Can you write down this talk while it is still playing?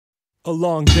A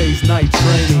long day's night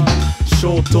training.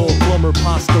 Shou, plumber,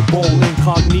 pasta bowl,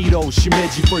 Incognito,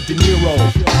 shimedgy for De Niro.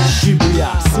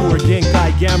 Shibuya, sewer,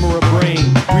 genkai, gamera brain.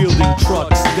 Wielding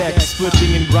trucks, decks,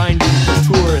 flipping and grinding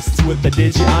for tourists with the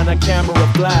digi on a camera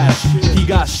flash.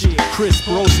 Higashi, crisp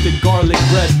roasted garlic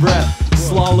bread breath.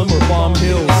 Slalom or bomb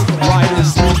hills,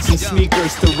 riders, streets and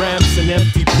sneakers to ramps and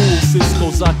empty pools. Cisco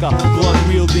Zaka, blunt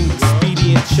wielding,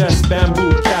 Speedy and chest,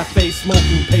 bamboo, Café,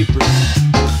 smoking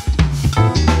papers.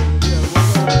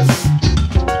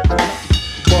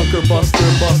 Bunker buster,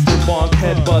 bonk,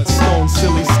 headbutt, stone,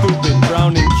 silly, stupid,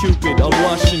 drowning cupid, a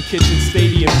lush in kitchen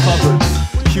stadium cupboards.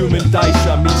 Human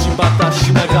daisha, michibata,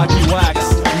 shimagaki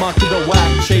wax, Makita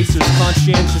whack, chasers,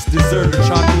 conscientious, deserter,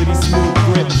 chocolatey, smooth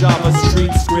grip, Java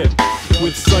street script.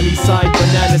 With sunny side,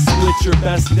 banana split your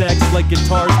best decks like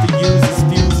guitars to use as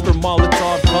fuse for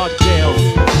molotov cocktails.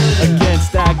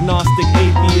 Against agnostic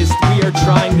atheists, we are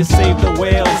trying to save the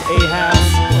whales,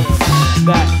 ahas.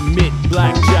 That mitt,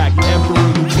 blackjack, emperor,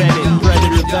 lieutenant,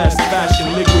 predator vest,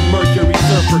 fashion, liquid, mercury,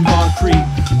 surfer, concrete.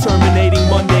 Terminating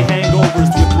Monday hangovers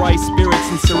with rice spirits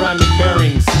and ceramic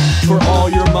bearings. For all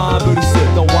your mobbers,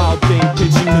 the wild thing,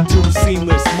 pitching the two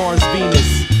seamless, Mars,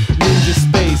 Venus. Ninja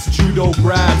space, judo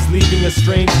grabs, leaving a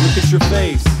strange look at your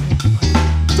face.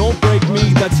 Don't break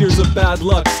me, that's years of bad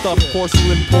luck. Stuffed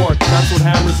porcelain pork, that's what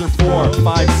hammers are for.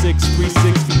 5'6",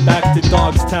 360, back to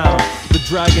Dogstown. The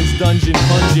Dragon's Dungeon,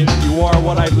 pungent, you are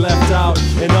what I've left out.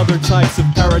 And other types of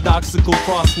paradoxical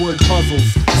crossword puzzles.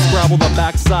 Scrabble the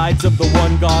backsides of the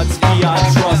one God's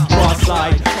fiat. Trust,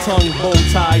 cross-eyed, tongue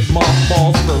bow-tied,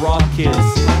 mothballs for rock kids.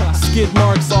 Skid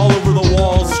marks all over the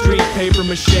walls, street paper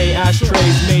mache,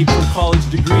 ashtrays made from college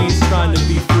degrees, trying to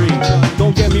be free.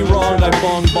 Don't get me wrong, I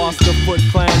bong boss the Foot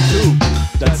Clan too.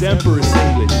 That's Emperor's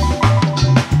English.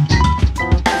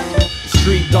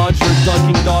 Street dodger,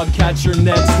 ducking dog catcher,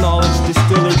 nets, knowledge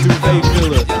distiller, duvet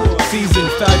filler.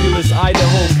 Seasoned, fabulous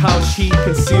Idaho couch heat,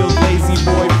 concealed lazy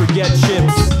boy, forget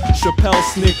chips. Chappelle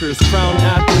Snickers, crown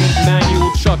athlete,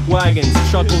 manual chuck wagons,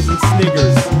 chuckles and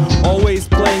sniggers. Always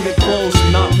playing it close,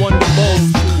 not one to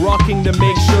boast. Rocking to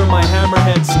make sure my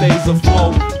hammerhead stays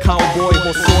afloat. Cowboy,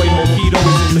 hosoi,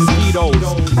 mojitos and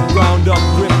mosquitoes. Ground up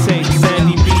grip tape,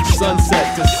 sandy beach,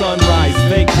 sunset to sunrise,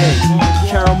 vacate.